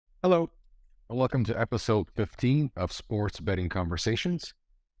Hello, and welcome to episode 15 of Sports Betting Conversations.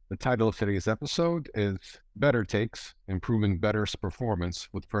 The title of today's episode is BettorTakes, Improving Bettors Performance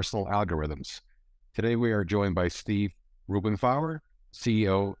with Personal Algorithms. Today we are joined by Steve Rubenfaer,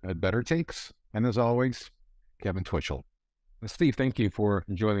 CEO at BettorTakes, and as always, Kevin Twitchell. Steve, thank you for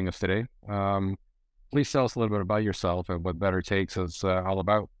joining us today. Please tell us a little bit about yourself and what BettorTakes is all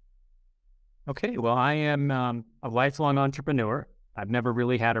about. Okay, well, I am a lifelong entrepreneur. I've never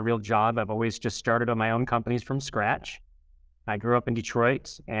really had a real job. I've always just started on my own companies from scratch. I grew up in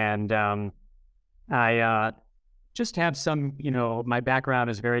Detroit, and I just have some, my background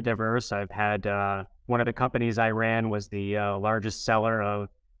is very diverse. I've had one of the companies I ran was the largest seller of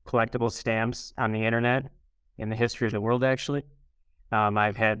collectible stamps on the internet in the history of the world, actually.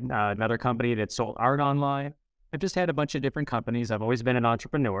 I've had another company that sold art online. I've just had a bunch of different companies. I've always been an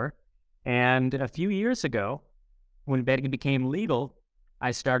entrepreneur. And a few years ago, when betting became legal,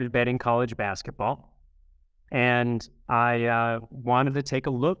 I started betting college basketball. And I wanted to take a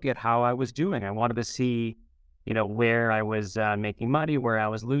look at how I was doing. I wanted to see, where I was making money, where I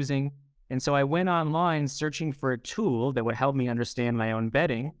was losing. And so I went online searching for a tool that would help me understand my own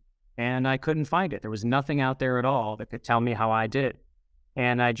betting, and I couldn't find it. There was nothing out there at all that could tell me how I did.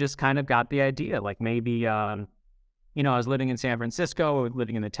 And I just kind of got the idea, like maybe, I was living in San Francisco,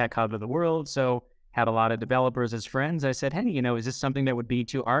 living in the tech hub of the world, so had a lot of developers as friends. I said, hey, is this something that would be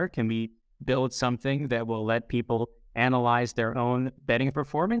too hard? Can we build something that will let people analyze their own betting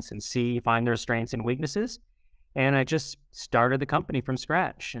performance and find their strengths and weaknesses? And I just started the company from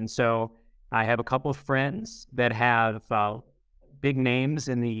scratch. And so I have a couple of friends that have big names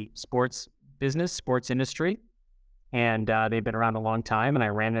in the sports business, sports industry, and they've been around a long time, and I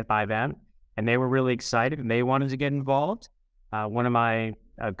ran it by them. And they were really excited, and they wanted to get involved. One of my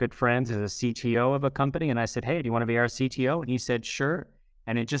good friends is a CTO of a company, and I said, hey, do you want to be our CTO? And he said, sure.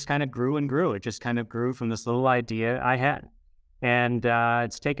 And it just kind of grew and grew. It just kind of grew from this little idea I had. And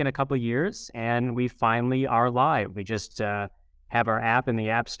it's taken a couple of years, and we finally are live. We just have our app in the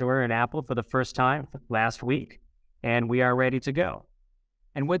App Store in Apple for the first time last week, and we are ready to go.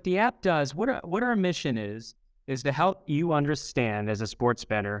 And what the app does, what our mission is to help you understand as a sports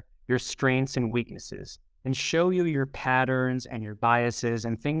bettor your strengths and weaknesses, and show you your patterns and your biases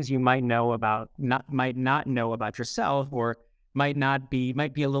and things you might might not know about yourself, or might be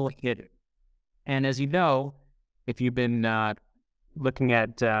a little hidden. And as you know, if you've been looking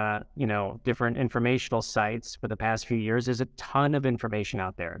at different informational sites for the past few years, there's a ton of information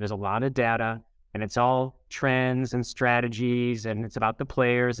out there. There's a lot of data, and it's all trends and strategies, and it's about the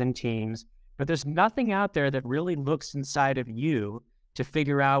players and teams. But there's nothing out there that really looks inside of you to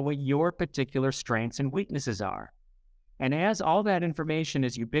figure out what your particular strengths and weaknesses are. And as all that information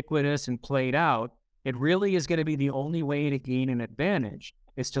is ubiquitous and played out, it really is going to be the only way to gain an advantage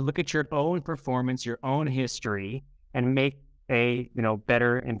is to look at your own performance, your own history, and make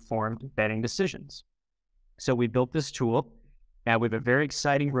better informed betting decisions. So we built this tool. Now we have a very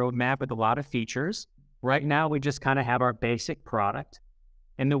exciting roadmap with a lot of features. Right now, we just kind of have our basic product.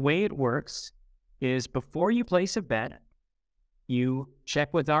 And the way it works is before you place a bet, you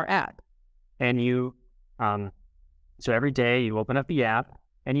check with our app, and so every day you open up the app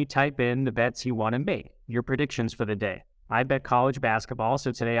and you type in the bets you want to make, your predictions for the day. I bet college basketball,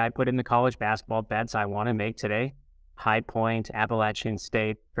 so today I put in the college basketball bets I want to make today. High Point, Appalachian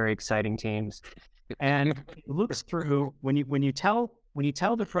State, very exciting teams. And it looks through when you tell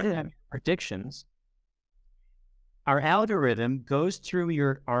the predictions, our algorithm goes through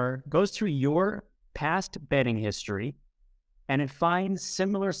your past betting history, and it finds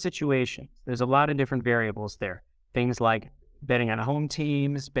similar situations. There's a lot of different variables there. Things like betting on home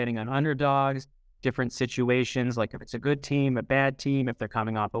teams, betting on underdogs, different situations, like if it's a good team, a bad team, if they're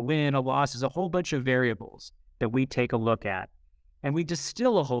coming off a win, a loss. There's a whole bunch of variables that we take a look at. And we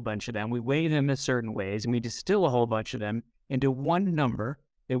distill a whole bunch of them. We weigh them in certain ways, and we distill a whole bunch of them into one number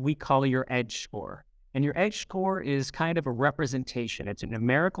that we call your edge score. And your edge score is kind of a representation. It's a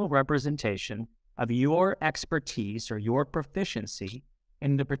numerical representation of your expertise or your proficiency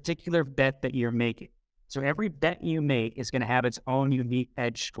in the particular bet that you're making. So every bet you make is going to have its own unique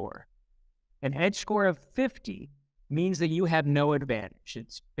edge score. An edge score of 50 means that you have no advantage.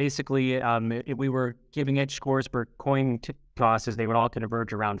 It's basically, if we were giving edge scores for coin tosses, they would all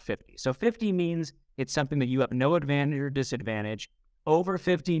converge around 50. So 50 means it's something that you have no advantage or disadvantage. Over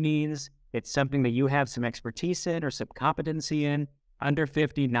 50 means it's something that you have some expertise in or some competency in. Under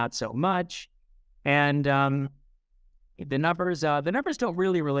 50, not so much. And the numbers don't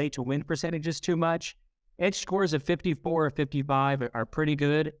really relate to win percentages too much. Edge scores of 54 or 55 are pretty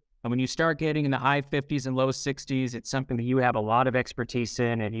good. And when you start getting in the high 50s and low 60s, it's something that you have a lot of expertise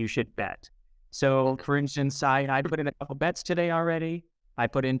in and you should bet. So for instance, I put in a couple bets today already. I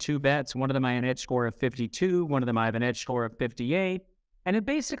put in 2 bets. One of them I have an edge score of 52. One of them I have an edge score of 58. And it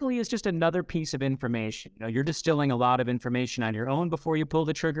basically is just another piece of information. You're distilling a lot of information on your own before you pull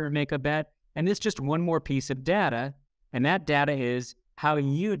the trigger and make a bet. And it's just one more piece of data. And that data is how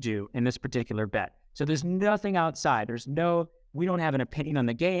you do in this particular bet. So there's nothing outside. We don't have an opinion on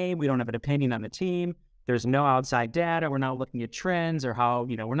the game. We don't have an opinion on the team. There's no outside data. We're not looking at trends or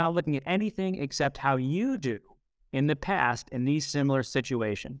we're not looking at anything except how you do in the past in these similar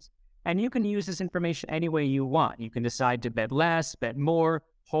situations. And you can use this information any way you want. You can decide to bet less, bet more,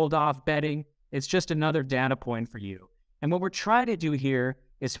 hold off betting. It's just another data point for you. And what we're trying to do here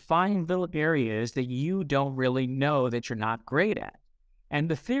is find little areas that you don't really know that you're not great at. And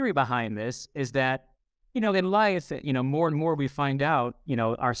the theory behind this is that, in life, more and more we find out,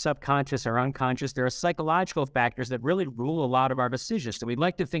 our subconscious, our unconscious, there are psychological factors that really rule a lot of our decisions. So we'd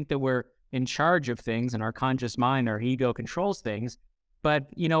like to think that we're in charge of things and our conscious mind, our ego controls things. But,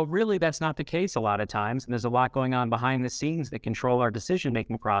 really that's not the case a lot of times. And there's a lot going on behind the scenes that control our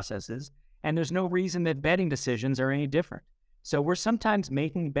decision-making processes. And there's no reason that betting decisions are any different. So we're sometimes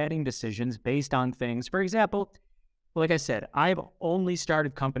making betting decisions based on things. For example, like I said, I've only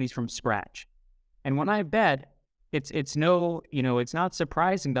started companies from scratch. And when I bet, it's not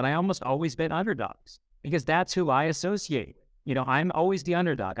surprising that I almost always bet underdogs because that's who I associate with. I'm always the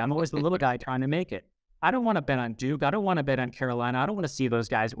underdog. I'm always the little guy trying to make it. I don't want to bet on Duke. I don't want to bet on Carolina. I don't want to see those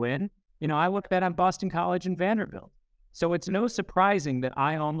guys win. I would bet on Boston College and Vanderbilt. So it's no surprising that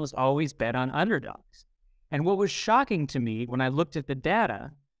I almost always bet on underdogs. And what was shocking to me when I looked at the data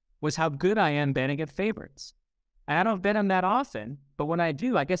was how good I am betting at favorites. And I don't bet them that often, but when I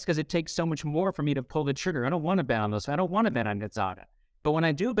do, I guess because it takes so much more for me to pull the trigger. I don't want to bet on those. I don't want to bet on Gonzaga. But when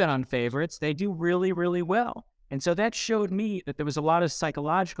I do bet on favorites, they do really, really well. And so that showed me that there was a lot of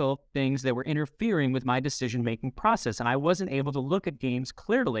psychological things that were interfering with my decision-making process. And I wasn't able to look at games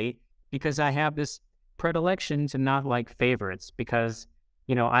clearly because I have this predilection to not like favorites because,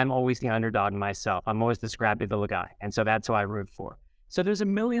 I'm always the underdog myself. I'm always the scrappy little guy. And so that's who I root for. So there's a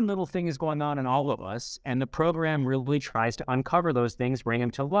million little things going on in all of us. And the program really tries to uncover those things, bring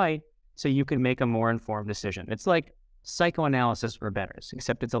them to light so you can make a more informed decision. It's like psychoanalysis for bettors,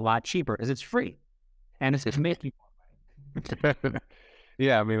 except it's a lot cheaper because it's free. And it's making more money.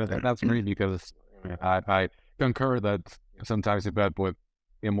 Yeah, I mean, that's great because I concur that sometimes you bet with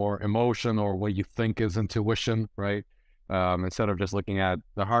more emotion or what you think is intuition, right? Instead of just looking at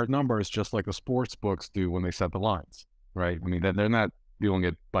the hard numbers, just like the sports books do when they set the lines, right? I mean, they're not doing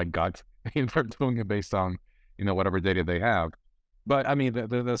it by gut. They're doing it based on, whatever data they have. But I mean,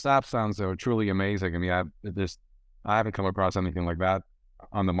 this app sounds truly amazing. I mean, I haven't come across anything like that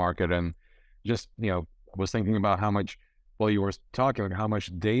on the market. And just, I was thinking about how much, while you were talking, how much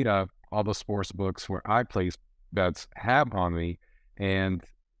data all the sports books where I place bets have on me. And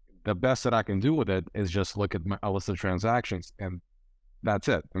the best that I can do with it is just look at a list of transactions and that's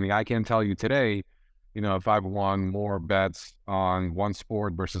it. I mean, I can tell you today, if I've won more bets on one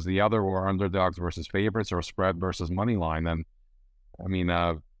sport versus the other or underdogs versus favorites or spread versus money line, then, I mean,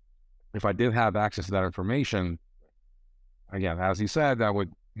 if I did have access to that information, again, as you said, that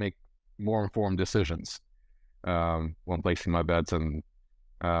would make more informed decisions when placing my bets. And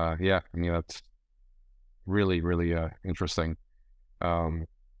yeah, I mean, that's really, really interesting.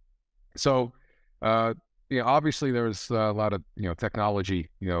 So, obviously there's a lot of, technology,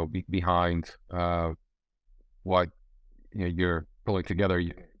 behind what, you're pulling together.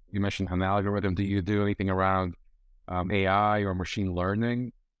 You mentioned an algorithm. Do you do anything around AI or machine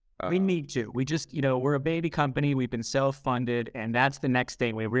learning? We need to. We just, we're a baby company. We've been self-funded, and that's the next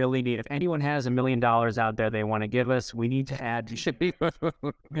thing we really need. If anyone has $1 million out there they want to give us, we need to add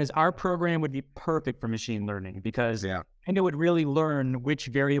because our program would be perfect for machine learning because and it would really learn which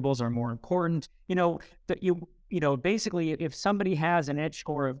variables are more important. Basically, if somebody has an edge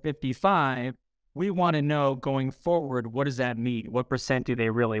score of 55, we want to know going forward, what does that mean? What % do they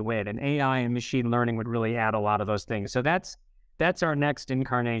really win? And AI and machine learning would really add a lot of those things. So that's our next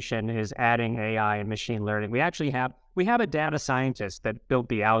incarnation, is adding AI and machine learning. We actually have a data scientist that built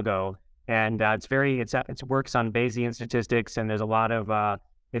the algo, and it works on Bayesian statistics, and there's a lot of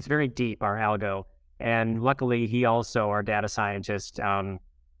it's very deep, our algo. And luckily, he also, our data scientist,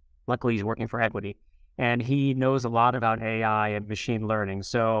 luckily he's working for Equity, and he knows a lot about AI and machine learning.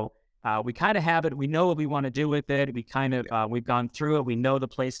 So we kind of have it. We know what we want to do with it. We've gone through it. We know the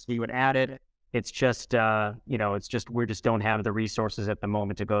places we would add it. It's just, we just don't have the resources at the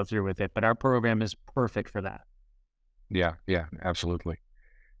moment to go through with it. But our program is perfect for that. Yeah, absolutely.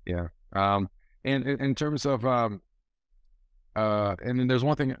 Yeah. And in terms of and then there's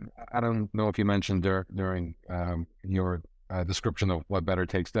one thing I don't know if you mentioned during your description of what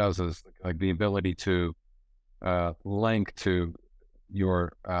BettorTakes does is like the ability to link to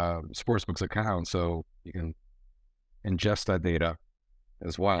your sportsbook's account, so you can ingest that data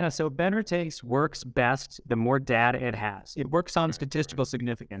as well. Yeah, so BettorTakes works best the more data it has. It works on statistical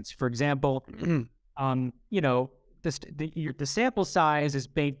significance. For example, you know, the sample size is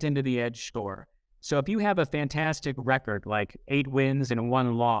baked into the edge score. So if you have a fantastic record, like 8 wins and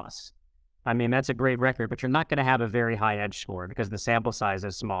 1 loss, I mean, that's a great record, but you're not going to have a very high edge score because the sample size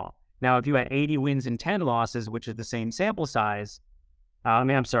is small. Now, if you had 80 wins and 10 losses, which is the same sample size,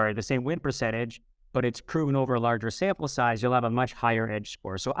 the same win percentage, but it's proven over a larger sample size, you'll have a much higher edge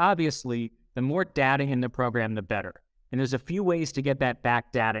score. So obviously, the more data in the program, the better. And there's a few ways to get that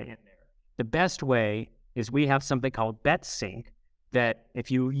back data in there. The best way is we have something called BetSync, that if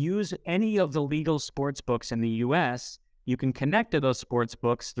you use any of the legal sports books in the US, you can connect to those sports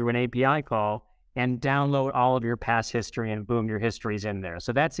books through an API call and download all of your past history, and boom, your history's in there.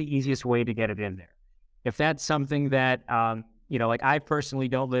 So that's the easiest way to get it in there. If that's something that, you know, like I personally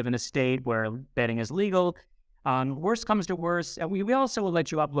don't live in a state where betting is legal, worst comes to worst, and we also will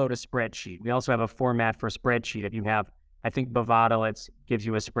let you upload a spreadsheet. We also have a format for a spreadsheet. If you have, I think Bovada gives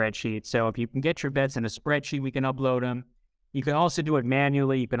you a spreadsheet. So if you can get your bets in a spreadsheet, we can upload them. You can also do it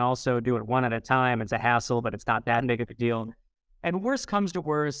manually. You can also do it one at a time. It's a hassle, but it's not that big of a deal. And worst comes to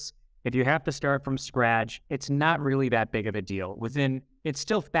worst, if you have to start from scratch, it's not really that big of a deal. It's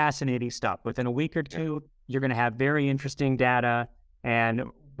still fascinating stuff. Within a week or two, you're going to have very interesting data, and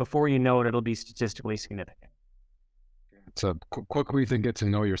before you know it, it'll be statistically significant. It's a quick way to get to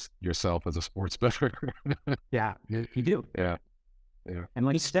know yourself as a sports bettor. Yeah, you do. Yeah. And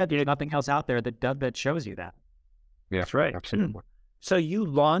like you said, there's nothing else out there that shows you that. Yeah, that's right. Absolutely. So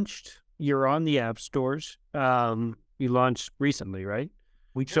you're on the app stores. You launched recently, right?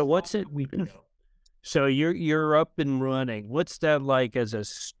 So you're up and running. What's that like as a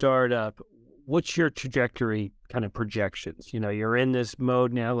startup? What's your trajectory kind of projections? You know, you're in this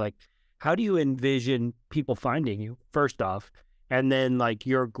mode now. Like, how do you envision people finding you, first off, and then like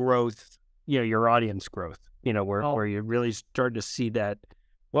your growth, you know, your audience growth, you know, where you really start to see that,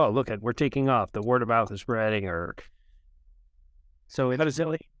 well, we're taking off. The word of mouth is spreading, So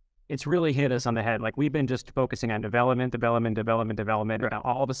it's really hit us on the head. Like, we've been just focusing on development. Right.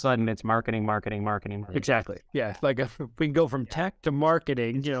 All of a sudden, it's marketing. Exactly. Yeah. Like we can go from tech to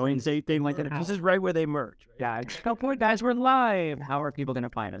marketing, you know, and say things like that. This is right where they merge. Right? Yeah. Oh, guys, we're live. How are people going to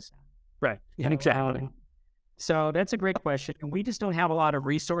find us? Right. Exactly. So that's a great question. And we just don't have a lot of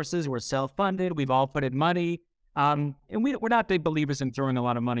resources. We're self-funded. We've all put in money. And we're not big believers in throwing a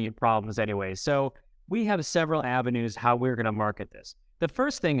lot of money at problems anyway. So we have several avenues how we're going to market this. The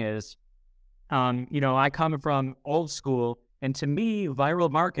first thing is, you know, I come from old school, and to me, viral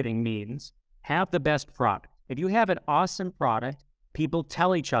marketing means have the best product. If you have an awesome product, people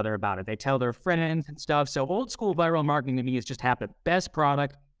tell each other about it. They tell their friends and stuff. So old school viral marketing to me is just have the best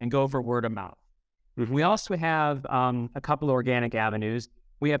product and go for word of mouth. Mm-hmm. We also have a couple of organic avenues.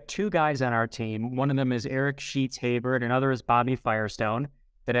 We have 2 guys on our team. One of them is Eric Sheets-Habert, and another is Bobby Firestone,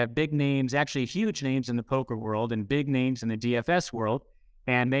 that have big names, actually huge names in the poker world and big names in the DFS world.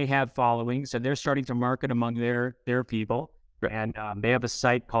 And they have followings, so they're starting to market among their people. Right. And they have a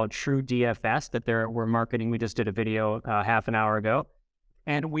site called True DFS that we're marketing. We just did a video half an hour ago.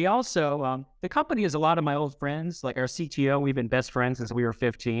 And we also, the company is a lot of my old friends, like our CTO. We've been best friends since we were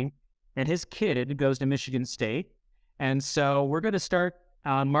 15. And his kid goes to Michigan State. And so we're going to start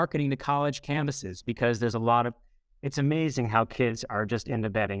marketing to college campuses, because there's it's amazing how kids are just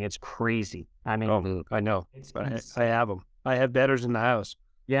into betting. It's crazy. I mean, I know. I have them. I have bettors in the house.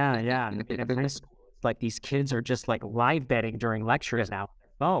 Yeah. In high school, it's like these kids are just like live betting during lectures now.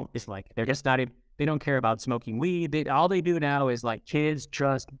 Oh, it's like they're just not even, they don't care about smoking weed. All they do now is like kids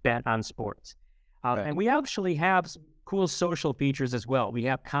just bet on sports. Right. And we actually have some cool social features as well. We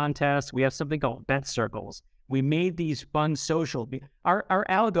have contests. We have something called bet circles. We made these fun social. Our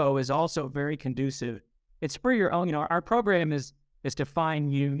algo is also very conducive. It's for your own, you know, our program is to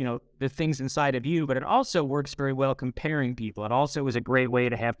find you know, the things inside of you, but it also works very well comparing people. It also is a great way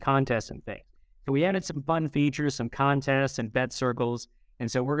to have contests and things. So we added some fun features, some contests and bet circles.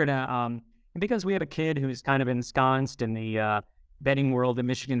 And so we're going to, because we have a kid who's kind of ensconced in the betting world at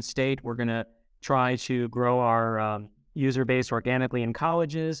Michigan State, we're going to try to grow our user base organically in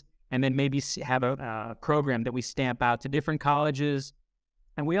colleges, and then maybe have a program that we stamp out to different colleges.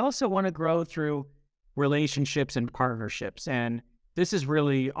 And we also want to grow through relationships and partnerships. And this is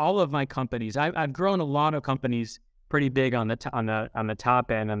really all of my companies. I've grown a lot of companies pretty big on the top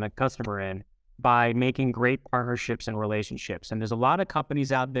end, on the customer end, by making great partnerships and relationships. And there's a lot of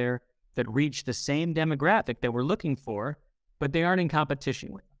companies out there that reach the same demographic that we're looking for, but they aren't in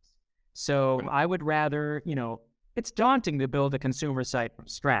competition with us. So I would rather, it's daunting to build a consumer site from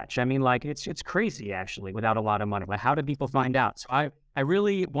scratch. I mean, like it's crazy actually without a lot of money. Like, how do people find out? So I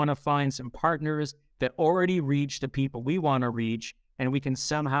really want to find some partners that already reach the people we want to reach, and we can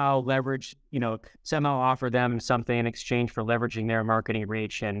somehow leverage, somehow offer them something in exchange for leveraging their marketing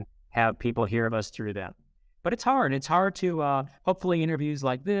reach and have people hear of us through them. But it's hard. It's hard to, hopefully interviews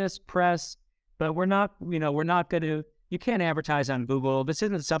like this, press, but we're not going to, you can't advertise on Google. This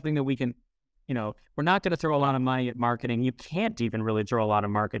isn't something that we can, we're not going to throw a lot of money at marketing. You can't even really throw a lot of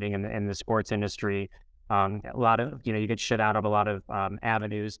marketing in the sports industry. A lot of, you get shut out of a lot of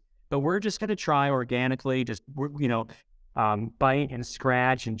avenues, but we're just going to try organically, just, bite and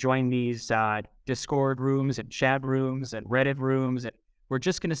scratch and join these Discord rooms and chat rooms and Reddit rooms. And we're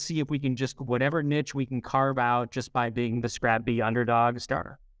just going to see if we can just, whatever niche we can carve out just by being the scrappy underdog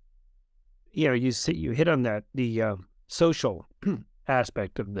starter. You hit on that, the social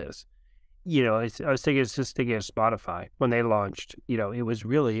aspect of this. I was thinking of Spotify when they launched. It was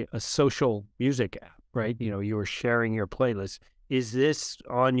really a social music app, right? You were sharing your playlist. Is this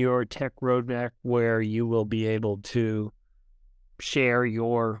on your tech roadmap where you will be able to share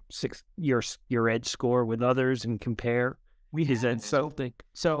your edge score with others and compare? Is that something?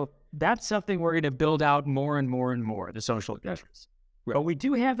 So that's something we're going to build out more and more and more, the social features. Right. But we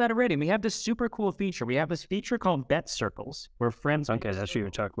do have that already. We have this super cool feature. We have this feature called Bet Circles, where friends... Okay, that's what you were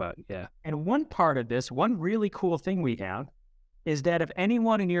talking about, yeah. And one part of this, one really cool thing we have, is that if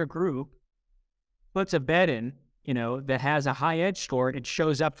anyone in your group puts a bet in, that has a high edge score, it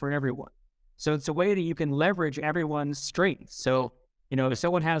shows up for everyone. So it's a way that you can leverage everyone's strengths. So, if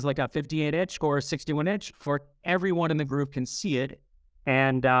someone has like a 58 edge score, 61 edge score, everyone in the group can see it.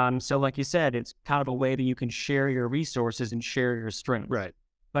 And so like you said, it's kind of a way that you can share your resources and share your strengths. Right.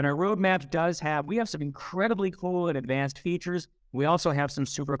 But our roadmap we have some incredibly cool and advanced features. We also have some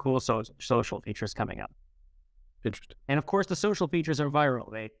super cool social features coming up. Interesting. And of course, the social features are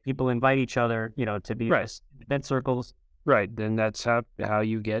viral. People invite each other, to be event circles. Right. Then that's how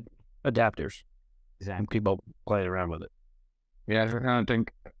you get adapters. Exactly. And people playing around with it. Yeah, I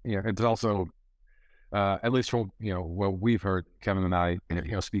think it's also at least from what we've heard, Kevin and I,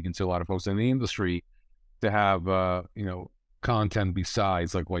 speaking to a lot of folks in the industry, to have content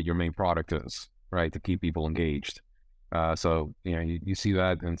besides like what your main product is, right, to keep people engaged. So you see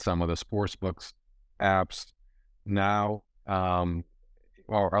that in some of the sports books apps now,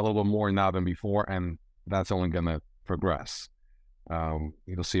 or a little bit more now than before, and that's only going to progress.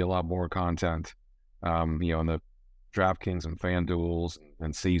 You'll see a lot more content, in the DraftKings and FanDuels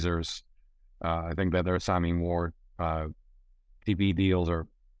and Caesars. I think that they're signing more TV deals or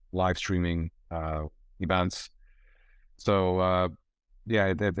live streaming events. So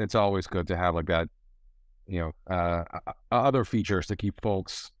it's always good to have like that, other features to keep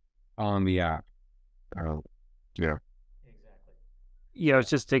folks on the app. Exactly. I was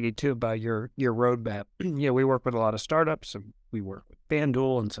just thinking too about your roadmap. We work with a lot of startups, and we work with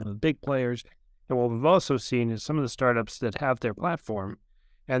FanDuel and some of the big players. And what we've also seen is some of the startups that have their platform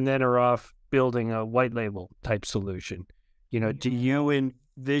and then are off building a white label type solution. Do you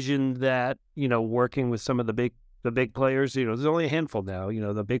envision that, working with some of the big players? There's only a handful now,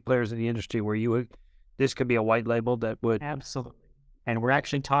 the big players in the industry where this could be a white label that would... Absolutely. And we're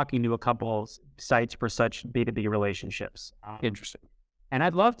actually talking to a couple sites for such B2B relationships. Interesting. And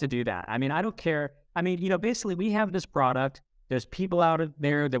I'd love to do that. I mean, I don't care. I mean, basically we have this product. There's people out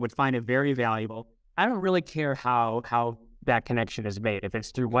there that would find it very valuable. I don't really care how that connection is made. If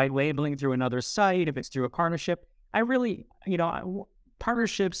it's through white labeling through another site, if it's through a partnership, I really,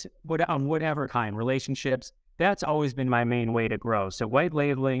 partnerships on whatever kind, relationships, that's always been my main way to grow. So white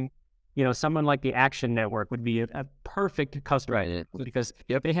labeling, someone like the Action Network would be a perfect customer, right? Because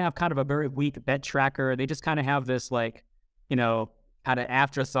they have kind of a very weak bet tracker. They just kind of have this kind of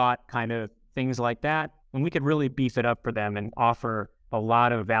afterthought kind of things like that. And we could really beef it up for them and offer a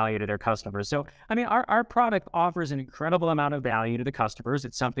lot of value to their customers. So, I mean, our product offers an incredible amount of value to the customers.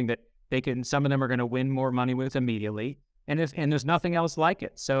 It's something that some of them are going to win more money with immediately. And there's nothing else like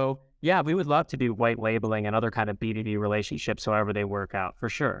it. So yeah, we would love to do white labeling and other kind of B2B relationships, however they work out, for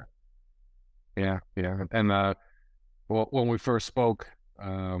sure. Yeah. And when we first spoke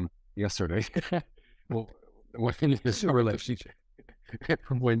yesterday, when this relationship, it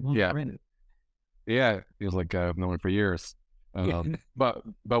was like I've known for years. But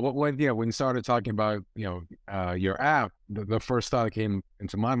when you started talking about your app, the first thought that came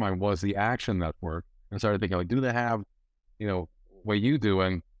into my mind was the Action Network, and started thinking, like, do they have, what you do?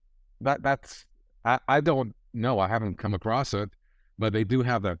 And I don't know. I haven't come across it, but they do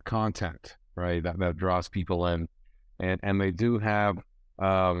have that content, right? That draws people in, and they do have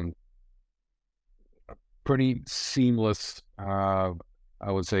pretty seamless, I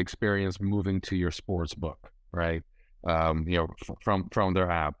would say, experience moving to your sports book, right? From their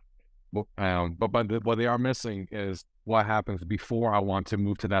app. But what they are missing is what happens before I want to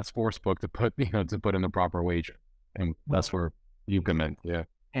move to that sports book to put in the proper wager, and that's where you come in. Yeah.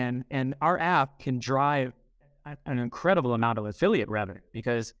 And our app can drive an incredible amount of affiliate revenue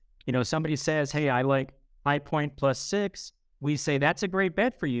because, somebody says, hey, I like High Point +6. We say, that's a great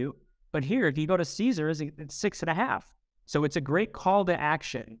bet for you. But here, if you go to Caesars, it's 6.5. So it's a great call to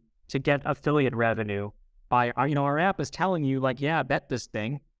action to get affiliate revenue by, our app is telling you, like, yeah, bet this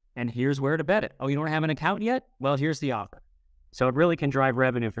thing, and here's where to bet it. Oh, you don't have an account yet? Well, here's the offer. So it really can drive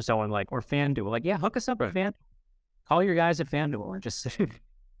revenue for someone or FanDuel. Like, yeah, hook us up with FanDuel. Call your guys at FanDuel and just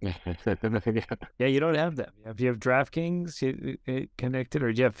Yeah, you don't have them. Do you have DraftKings connected,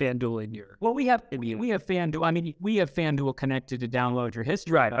 or do you have FanDuel in your? Well, we have FanDuel. I mean, we have FanDuel connected to download your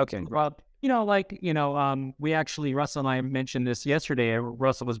history. Right. Okay. Well, we actually, Russell and I mentioned this yesterday.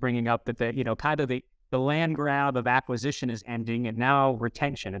 Russell was bringing up that the land grab of acquisition is ending, and now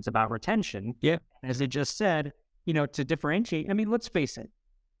retention. It's about retention. Yeah. As it just said, to differentiate. I mean, let's face it.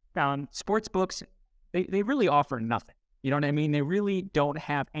 Sports books, they really offer nothing. You know what I mean? They really don't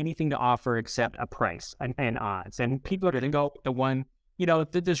have anything to offer except a price and odds. And people are going to go with the one,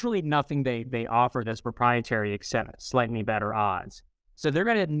 there's really nothing they offer that's proprietary except slightly better odds. So they're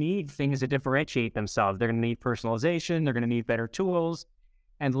going to need things to differentiate themselves. They're going to need personalization. They're going to need better tools.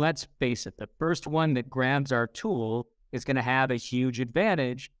 And let's face it, the first one that grabs our tool is going to have a huge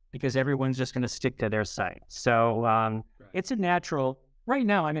advantage because everyone's just going to stick to their site. So It's a natural. Right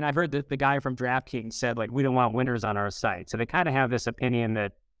now, I mean, I've heard that the guy from DraftKings said, like, we don't want winners on our site. So they kind of have this opinion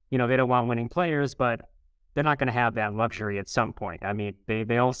that, they don't want winning players, but they're not going to have that luxury at some point. I mean,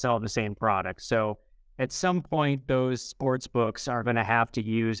 they all sell the same product. So at some point, those sports books are going to have to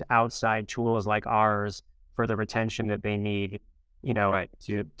use outside tools like ours for the retention that they need, right,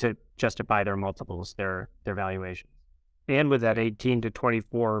 to justify their multiples, their valuations. And with that 18 to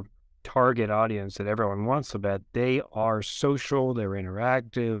 24 target audience that everyone wants to bet, they are social, they're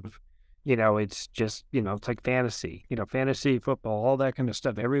interactive, it's just, it's like fantasy, fantasy football, all that kind of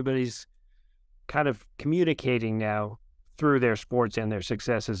stuff. Everybody's kind of communicating now through their sports and their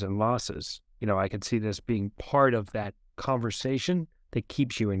successes and losses. I could see this being part of that conversation that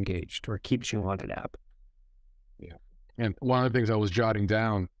keeps you engaged or keeps you on an app. Yeah. And one of the things I was jotting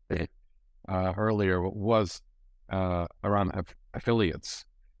down earlier was around affiliates.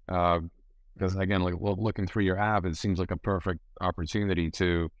 Because again, like looking through your app, it seems like a perfect opportunity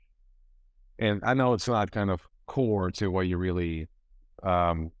to, and I know it's not kind of core to what you really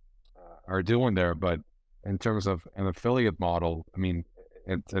are doing there, but in terms of an affiliate model, I mean,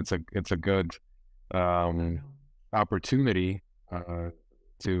 it's a good opportunity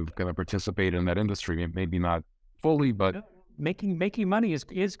to kind of participate in that industry. Maybe not fully, but making money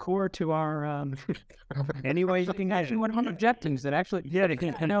is core to our anyway. Actually, one of the objectives that actually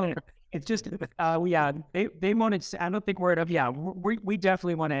it's just they want to. I don't think we're at we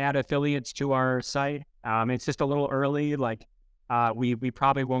definitely want to add affiliates to our site. It's just a little early. Like we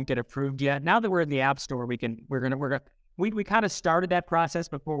probably won't get approved yet. Now that we're in the App Store, we kind of started that process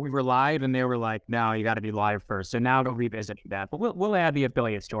before we were live, and they were like, no, you got to be live first. So now we're revisiting that, but we'll add the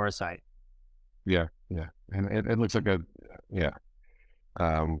affiliates to our site. Yeah, and it looks like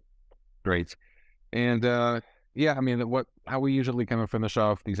great. And I mean, how we usually kind of finish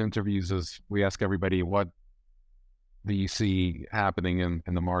off these interviews is we ask everybody, what do you see happening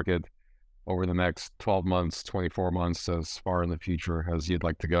in the market over the next 12 months, 24 months, as far in the future as you'd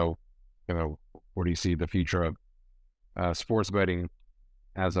like to go? Where do you see the future of sports betting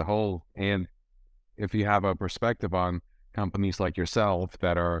as a whole? And if you have a perspective on companies like yourself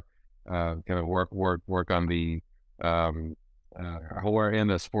that are kind of work on the who are in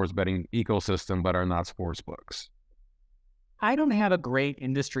the sports betting ecosystem but are not sports books. I don't have a great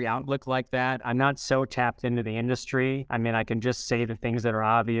industry outlook like that. I'm not so tapped into the industry. I mean, I can just say the things that are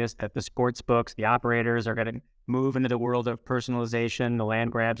obvious, that the sports books, the operators are going to move into the world of personalization. The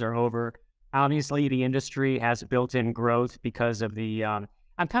land grabs are over. Obviously, the industry has built-in growth because of the, I'm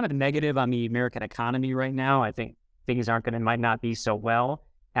kind of negative on the American economy right now. I think things might not be so well.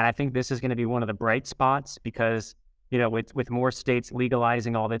 And I think this is going to be one of the bright spots because, with more states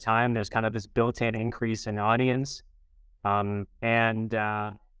legalizing all the time, there's kind of this built-in increase in audience. So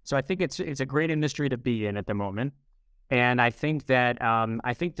I think it's a great industry to be in at the moment. And I think that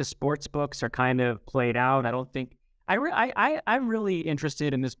the sports books are kind of played out. I don't think I'm really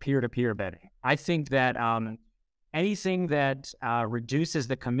interested in this peer-to-peer betting. I think that anything that reduces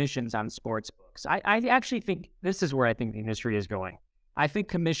the commissions on sports books, I actually think this is where I think the industry is going. I think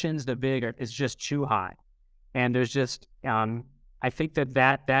commissions, is just too high, and there's just I think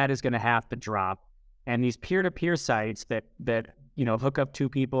that is going to have to drop. And these peer-to-peer sites that hook up two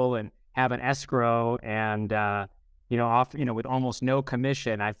people and have an escrow and with almost no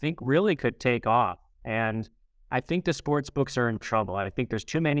commission, I think really could take off. And I think the sports books are in trouble. I think there's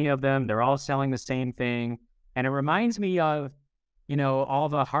too many of them. They're all selling the same thing. And it reminds me of, all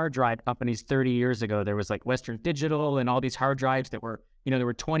the hard drive companies 30 years ago. There was like Western Digital and all these hard drives that were, there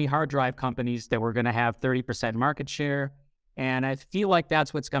were 20 hard drive companies that were going to have 30% market share. And I feel like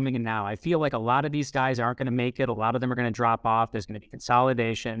that's what's coming in now. I feel like a lot of these guys aren't going to make it. A lot of them are going to drop off. There's going to be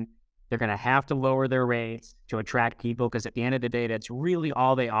consolidation. They're going to have to lower their rates to attract people, because at the end of the day, that's really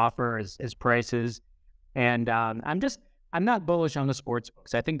all they offer is prices. And I'm not bullish on the sports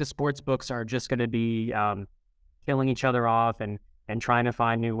books. I think the sports books are just going to be killing each other off and trying to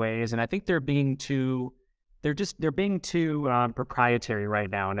find new ways. And I think they're being too proprietary right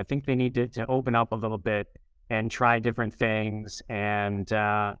now. And I think they need to open up a little bit and try different things. And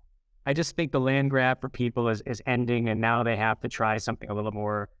I just think the land grab for people is ending, and now they have to try something a little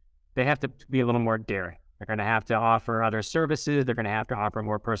more. They have to be a little more daring. They're going to have to offer other services. They're going to have to offer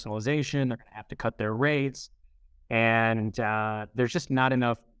more personalization. They're going to have to cut their rates. And there's just not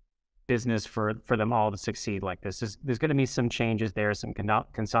enough business for them all to succeed like this. There's going to be some changes there, some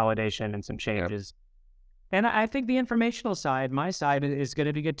consolidation and some changes. Yep. And I think the informational side, my side, is going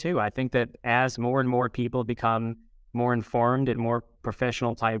to be good too. I think that as more and more people become more informed and more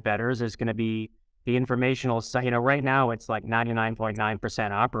professional type bettors, there's going to be the informational side. Right now it's like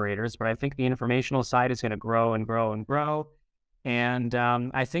 99.9% operators, but I think the informational side is going to grow and grow and grow. And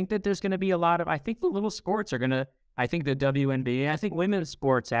I think that there's going to be I think the little sports are going to, I think the WNBA, I think women's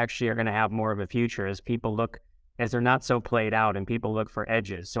sports actually are going to have more of a future as they're not so played out and people look for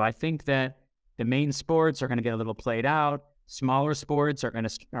edges. So I think that the main sports are going to get a little played out. Smaller sports are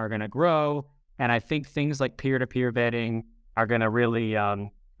going to grow. And I think things like peer-to-peer betting are going to really, are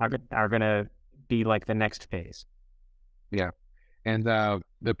going to be like the next phase. Yeah. And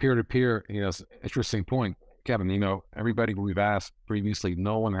the peer-to-peer, interesting point, Kevin, everybody we've asked previously,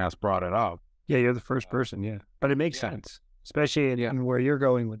 no one has brought it up. Yeah, you're the first person. Yeah. But it makes sense, especially in where you're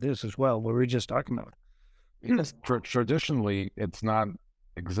going with this as well, what we were just talking about. Because traditionally, it's not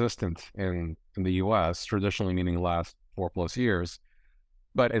existent in the U.S., traditionally meaning the last 4+ years,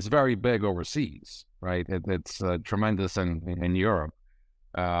 but it's very big overseas, right? It's tremendous in Europe.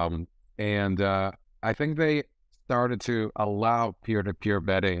 And I think they started to allow peer-to-peer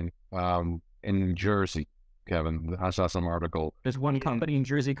betting in New Jersey, Kevin. I saw some article. There's one company in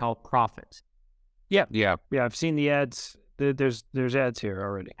Jersey called Profit. Yeah. I've seen the ads. There's ads here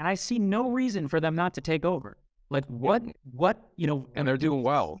already. And I see no reason for them not to take over. Like what, and they're doing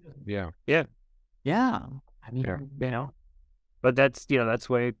well. Yeah. I mean, but that's the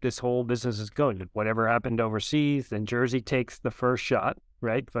way this whole business is going. Whatever happened overseas, then Jersey takes the first shot,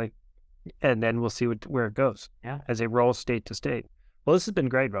 right? And then we'll see where it goes. Yeah. As they roll state to state. Well, this has been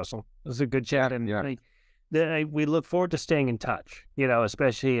great, Russell. This is a good chat. And we look forward to staying in touch,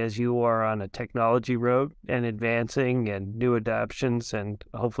 especially as you are on a technology road and advancing and new adoptions. And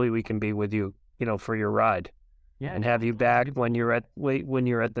hopefully we can be with you, for your ride. Yeah. And have you back when you're at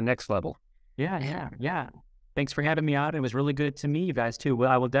the next level. Yeah. Thanks for having me on. It was really good to meet you guys too.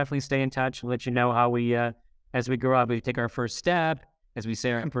 Well, I will definitely stay in touch and let you know how we, as we grow up, we take our first step, as we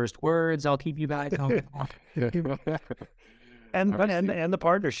say our first words. I'll keep you back. And the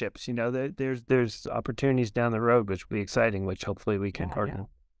partnerships, there's opportunities down the road, which will be exciting, which hopefully we can partner.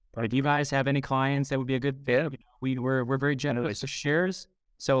 If you guys have any clients that would be a good fit, we're very generous with shares.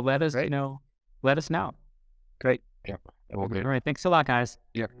 So let us, let us know. Great. Yeah. All right. Thanks a lot, guys.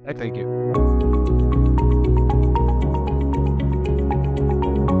 Yeah. Thank you.